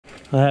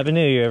Well, Happy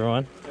New Year,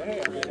 everyone.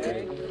 Hey,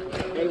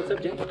 what's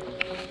up, Jay?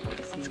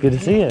 It's good to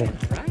see you.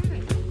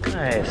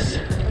 Nice.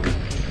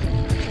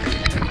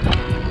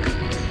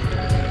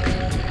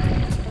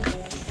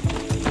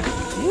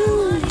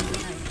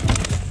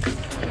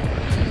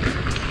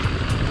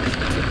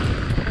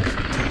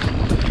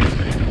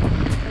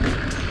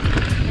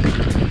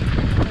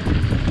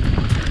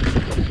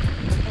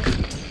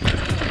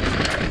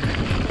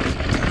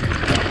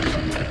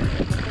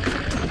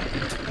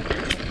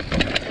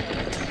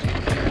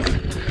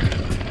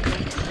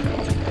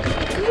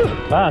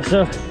 Wow,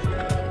 so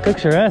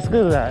picturesque,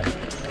 look at that.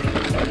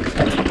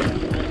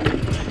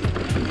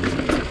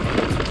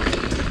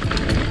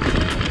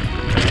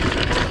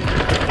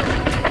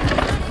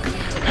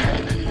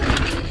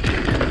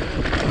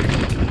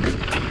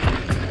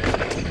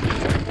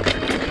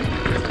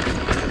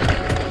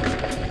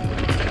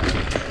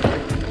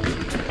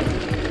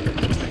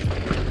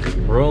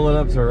 Rolling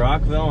up to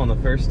Rockville on the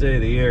first day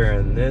of the year,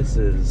 and this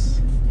is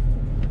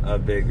a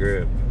big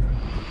group.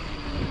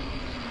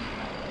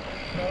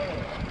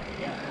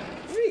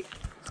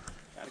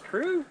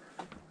 Crew.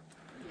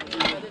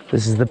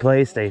 This is the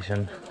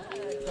PlayStation.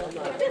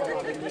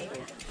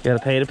 You gotta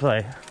pay to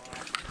play.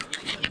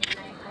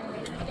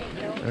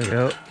 There we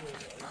go.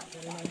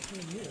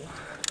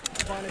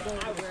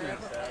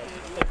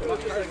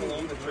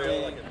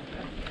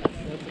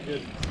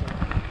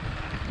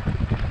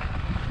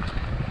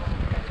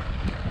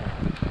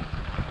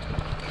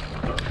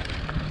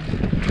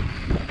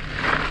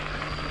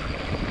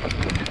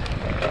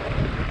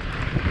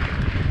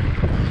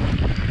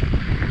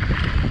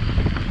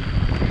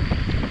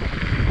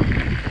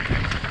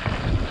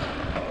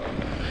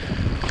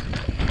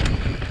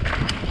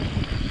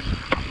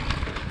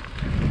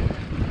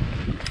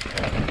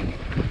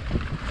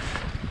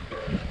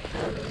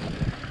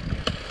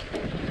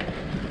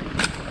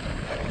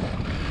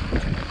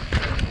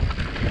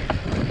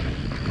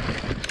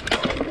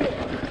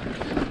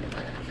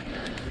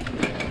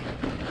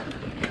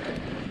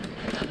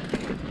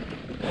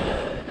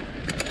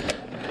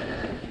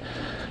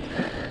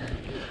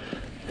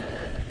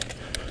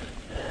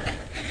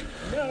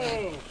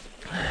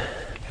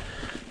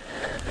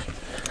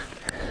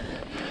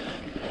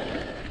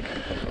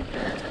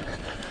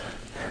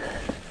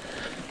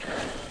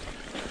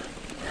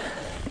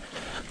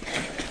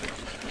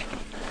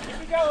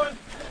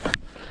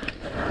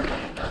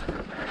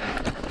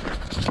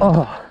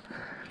 Oh,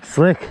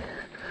 slick.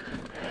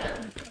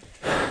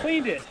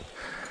 Cleaned it.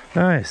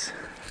 Nice.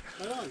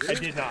 I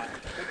did not.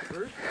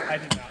 I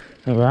did not.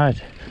 All right.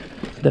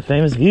 The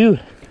famous view.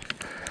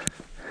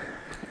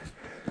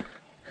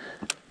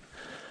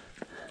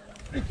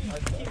 Keep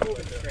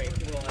moving straight.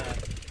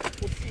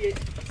 We'll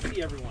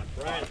see everyone.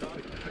 Right.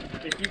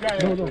 If you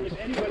guys, if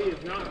anybody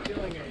is not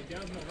feeling a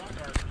downhill rock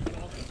art, you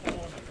can also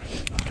follow on the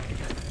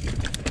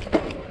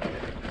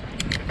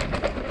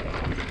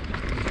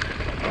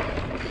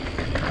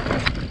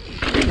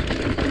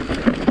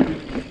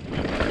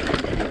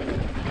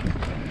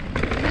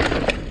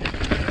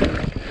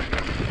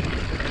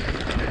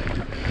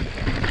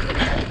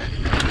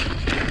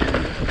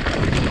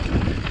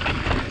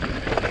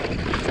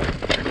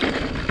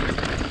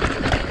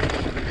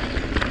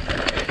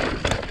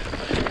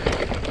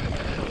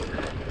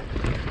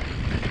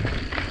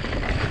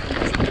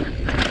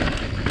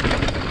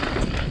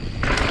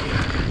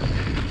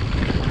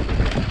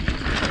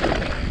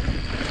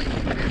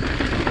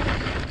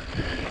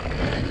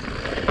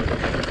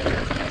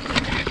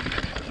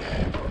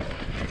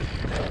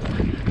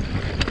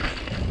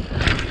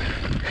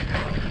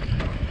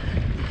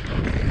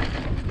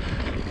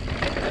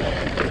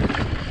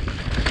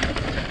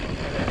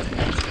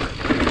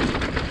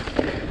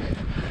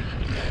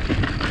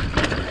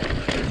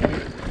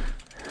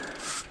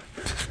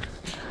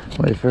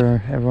Wait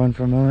for everyone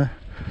for a moment.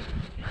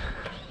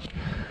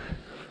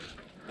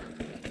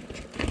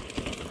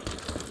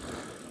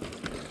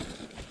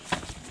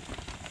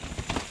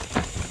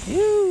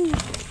 Woo.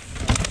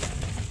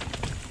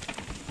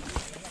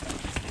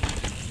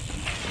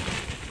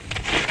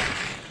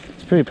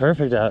 It's pretty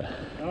perfect out.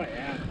 Oh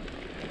yeah.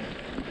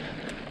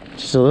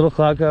 Just a little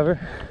cloud cover.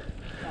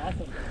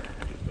 Awesome.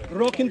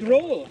 Rock and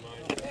roll.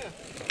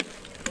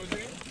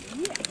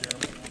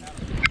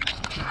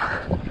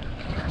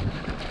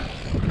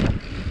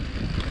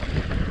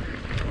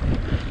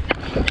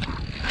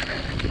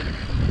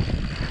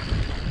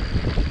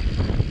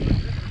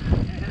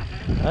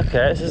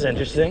 Okay, this is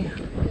interesting.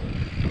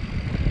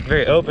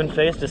 Very open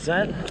face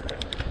descent.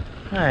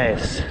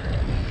 Nice.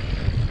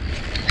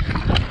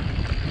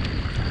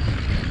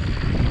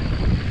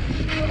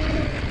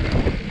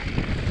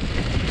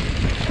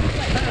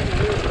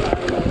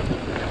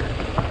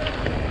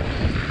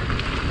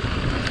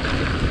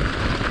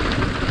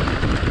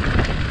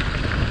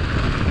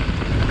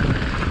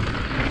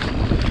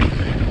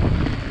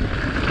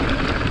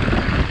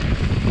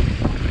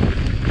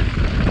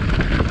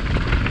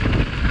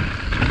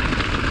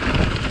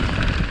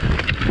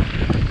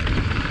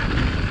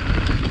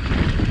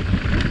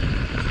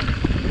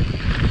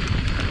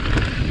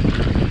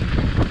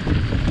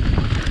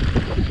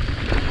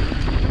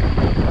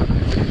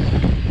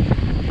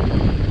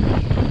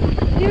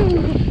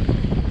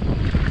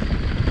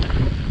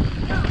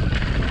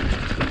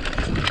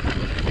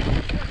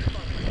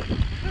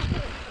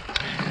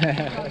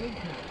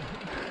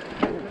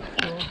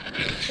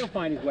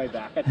 find his way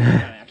back. I think he's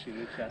gonna actually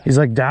reach that. He's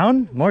like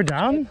down? More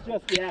down?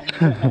 Just, yeah.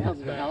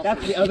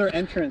 That's the other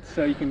entrance,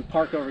 so you can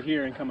park over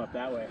here and come up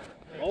that way.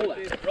 Roll out.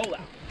 Roll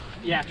out.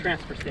 Yeah,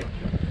 transfer station.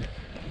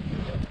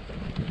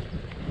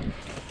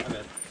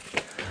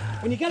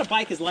 When you got a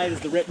bike as light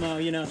as the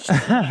Ritmo, you know, it's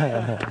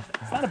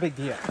not a big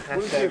deal.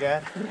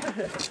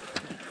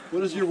 What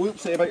does your whoop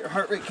say about your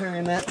heart rate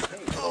carrying that?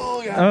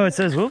 Oh, it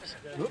says whoops?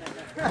 Whoops.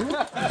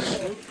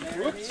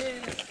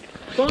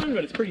 Fun,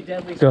 but it's pretty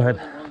deadly. Go ahead.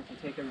 To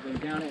take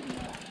everybody down it.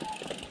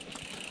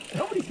 And,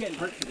 nobody's getting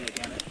hurt today,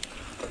 damn it.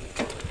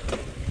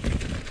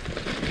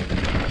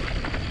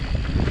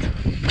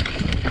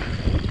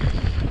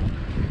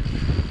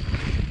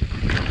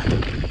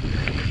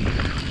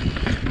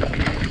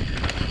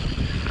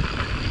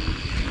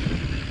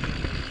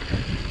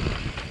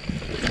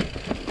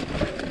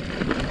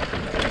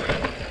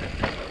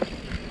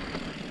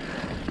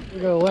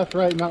 You go left,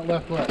 right, not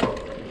left, left.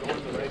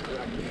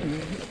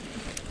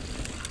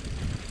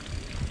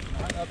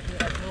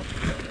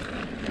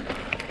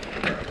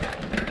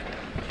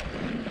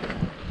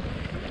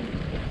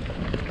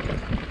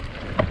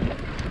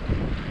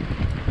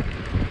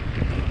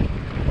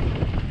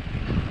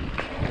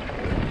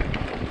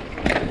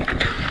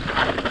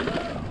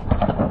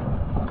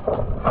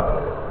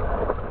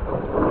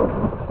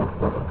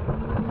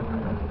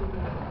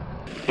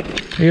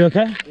 Are you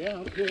okay? Yeah,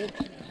 I'm good.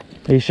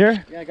 Are you sure?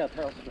 Yeah, I got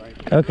pedal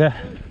strike. Okay.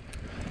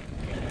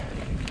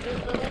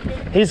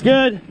 He's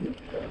good.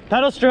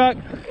 Pedal struck.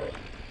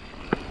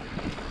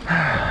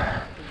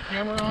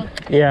 Camera on?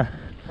 Yeah.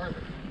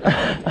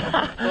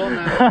 Oh,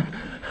 man.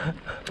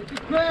 If you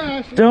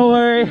crash, Don't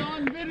worry. it's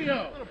on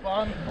video. Got a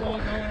bond still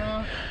going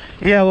on.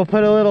 Yeah, we'll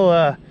put a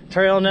little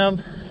trail in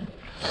them.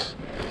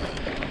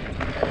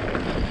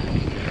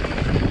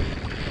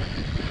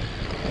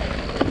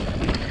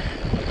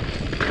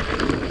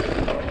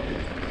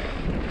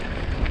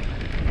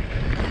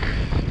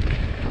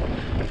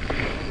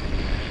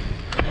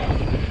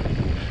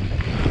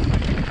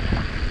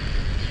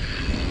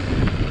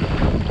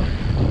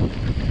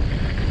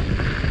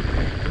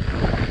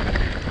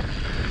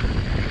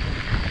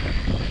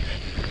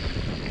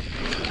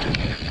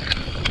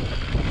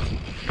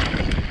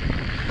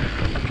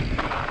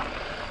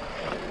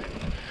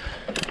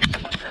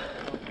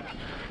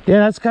 Yeah,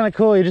 that's kind of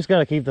cool. You just got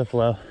to keep the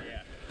flow.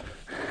 Yeah.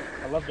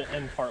 I love the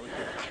end part with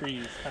the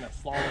trees kind of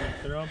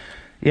slaloming through them.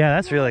 Yeah,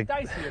 that's really...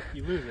 Dicey if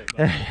you lose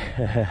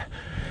it.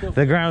 But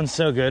the ground's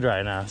so good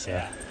right now, so...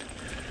 Yeah.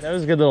 That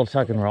was a good little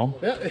tuck and roll.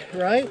 Yeah,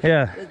 right?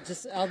 Yeah. It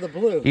just out of the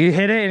blue. You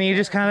hit it and you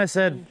just kind of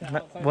said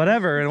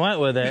whatever and went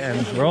with it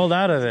and rolled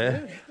out of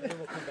it.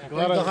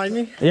 Behind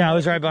me? Yeah, I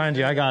was right behind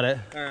you. I got it.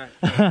 All right.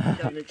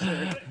 Gotta make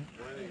sure.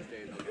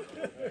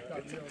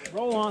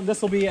 roll on.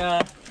 This will be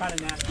kind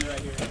of nasty right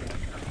here.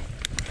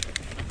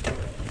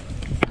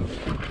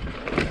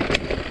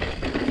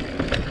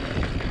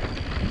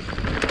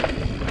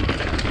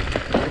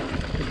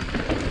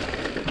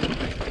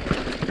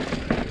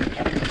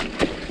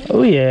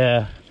 Oh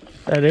yeah,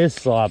 that is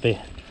sloppy.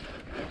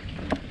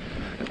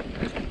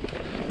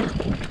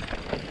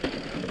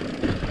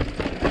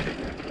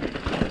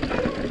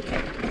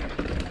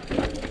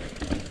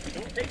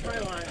 Don't take my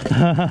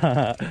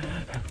line.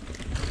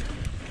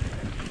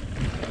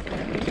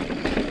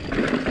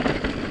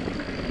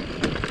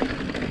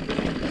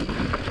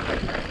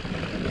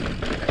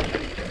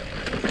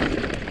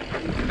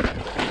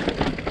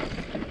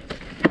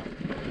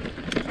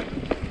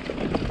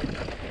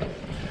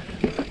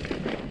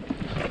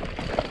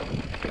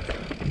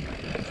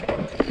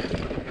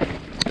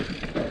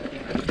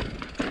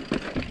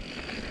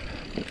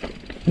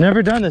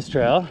 Never done this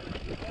trail.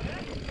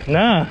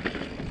 Nah.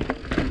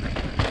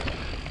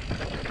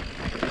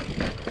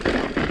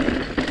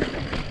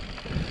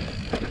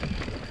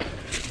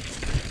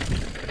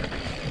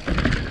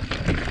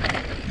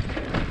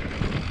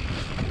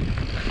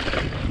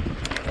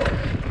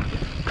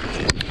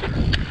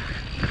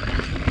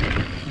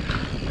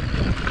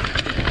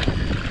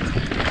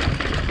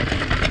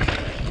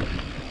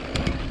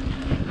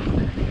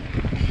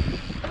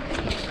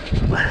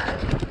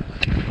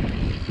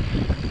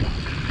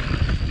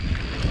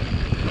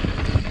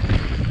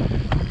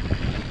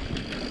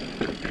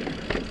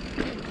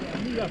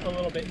 Up a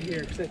little bit here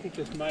because I think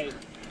this might.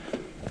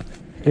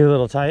 You're a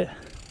little tight.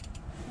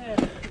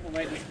 People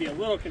might just be a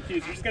little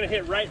confused. You're just gonna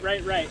hit right.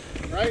 Right,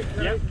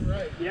 Yep.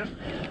 right. Yep.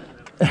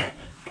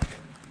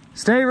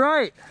 Stay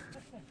right.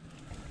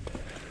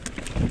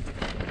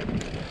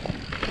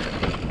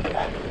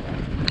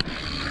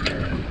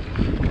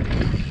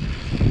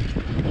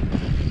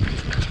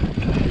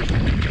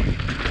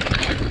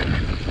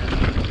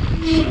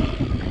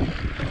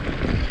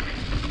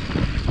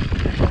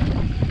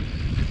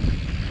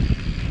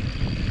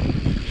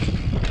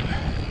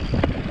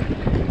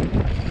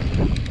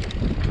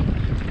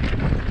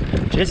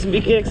 Jason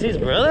BKXC's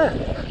brother?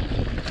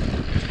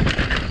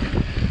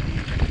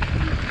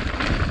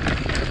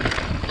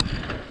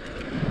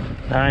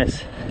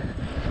 Nice.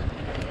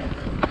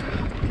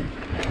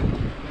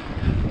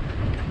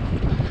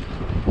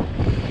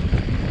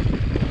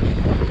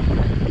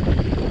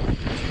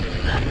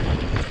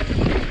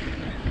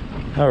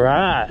 All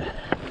right.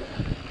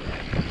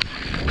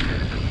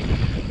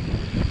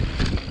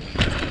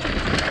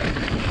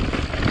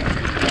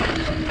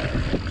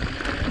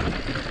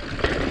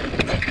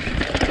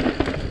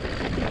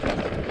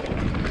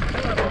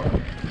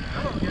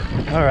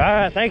 All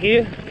right, thank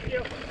you.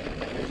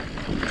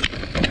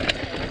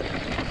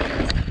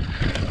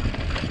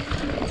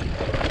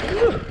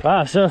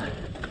 Wow, so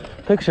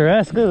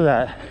picturesque, look at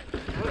that.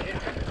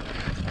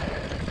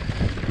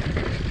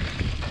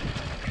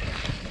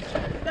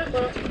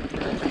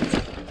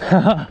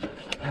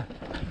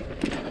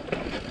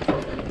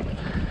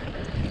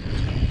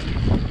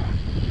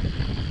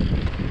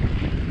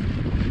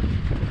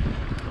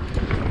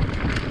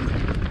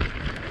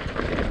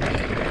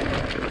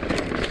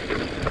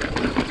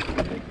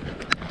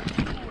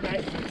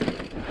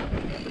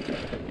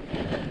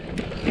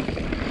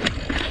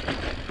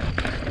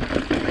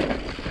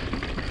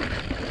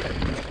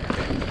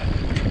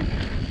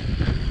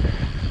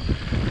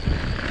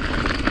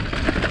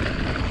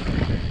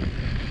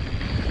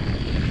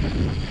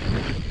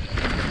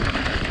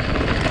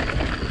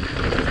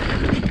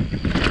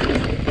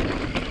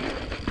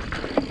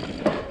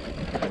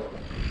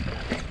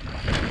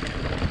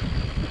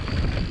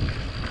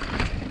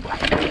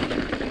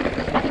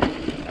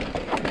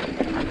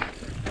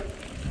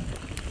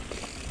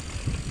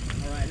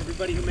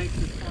 Everybody who makes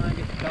this climb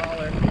gets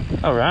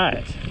 $1. All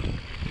right.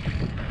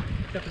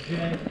 Except for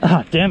Jay.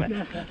 Ah, damn it.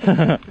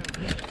 No,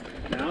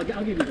 I'll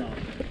give you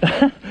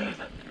 $1.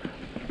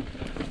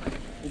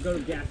 We'll go to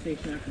the gas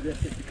station after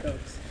this, get the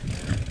Cokes.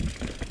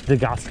 The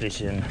gas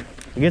station.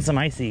 Get some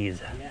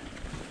ices. Yeah.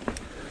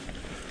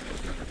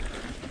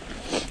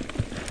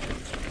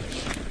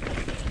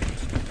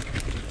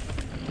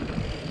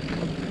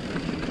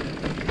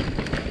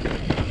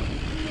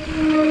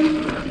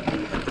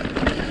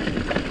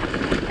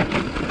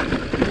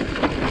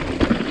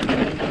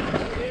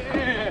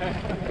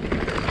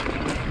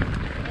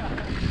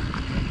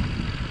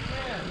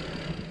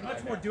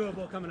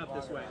 Doable coming up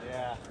this way.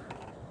 Yeah.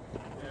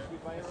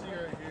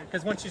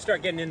 Because once you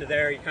start getting into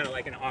there, you're kind of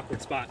like in an awkward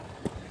spot.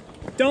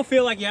 Don't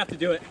feel like you have to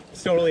do it.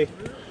 It's totally,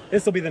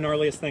 this will be the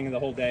gnarliest thing in the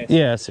whole day. So.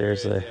 Yeah,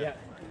 seriously. Yeah.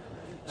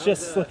 It's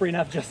just slippery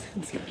enough just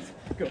to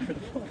go for the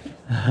push.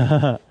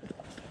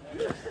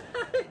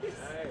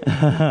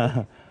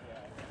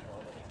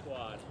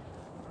 Squad.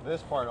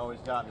 This part always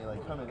got me,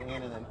 like coming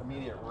in and then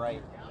immediate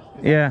right.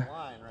 Yeah.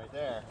 Line right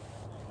there.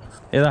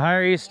 Yeah, the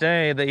higher you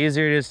stay, the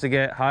easier it is to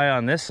get high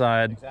on this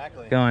side.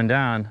 Exactly. Going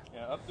down.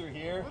 Yeah, up through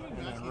here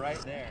and then right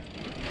there.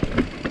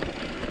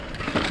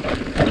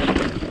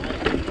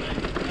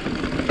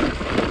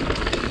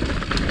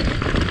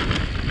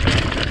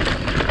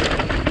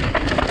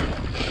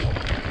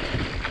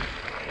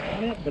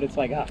 On it, but it's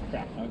like, ah,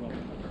 crap. I'll go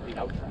the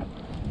out trap.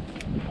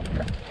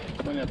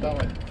 When I thought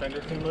my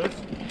fender too loose.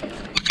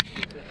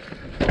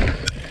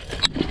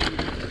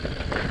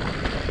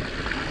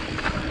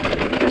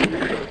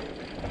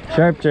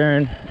 Sharp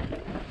turn.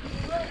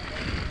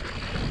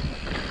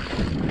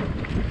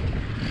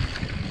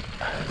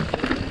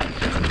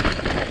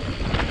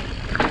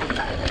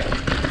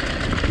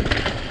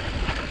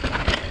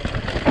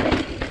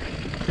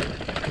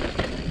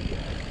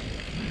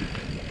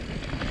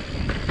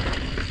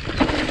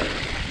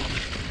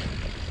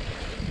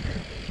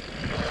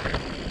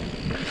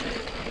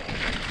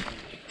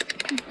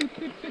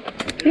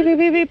 Beep, beep,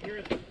 beep, beep.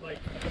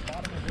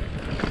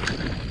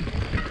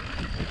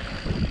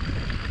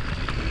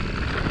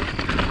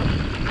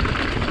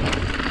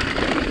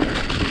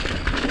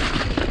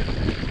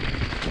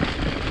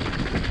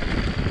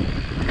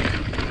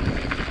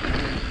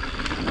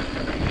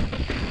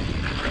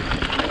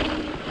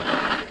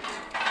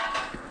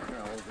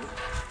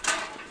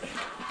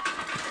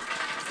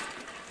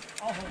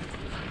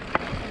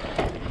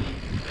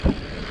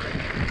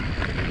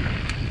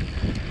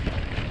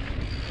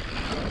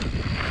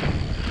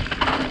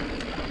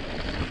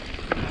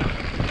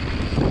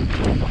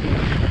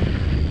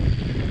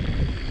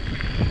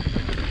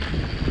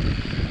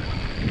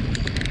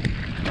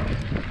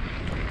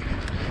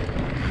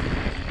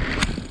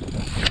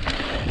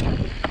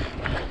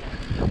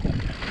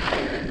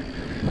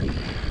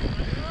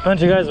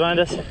 Bunch of guys behind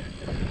us.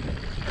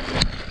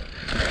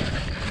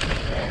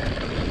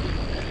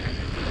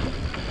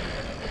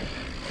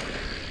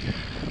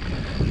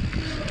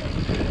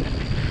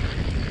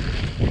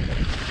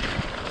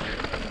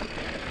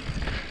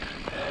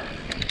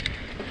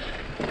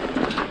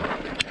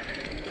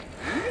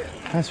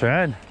 That's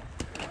rad.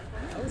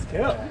 That was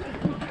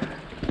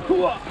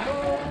cool.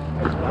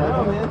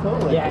 Oh man,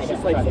 totally. Yeah, it's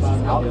just like this is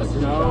out the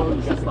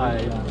snow, just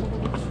like.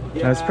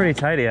 Yeah. That's pretty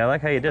tidy. I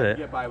like how you did it.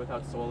 Get by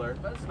without solar,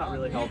 but it's not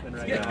really helping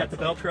right now. Got the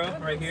Velcro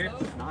right here.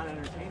 It's not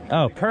entertaining.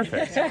 Oh,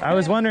 perfect. I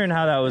was wondering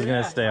how that was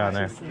going to stay on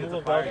there. A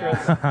little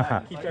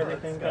Velcro, keep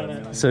everything kind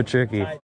of. So tricky.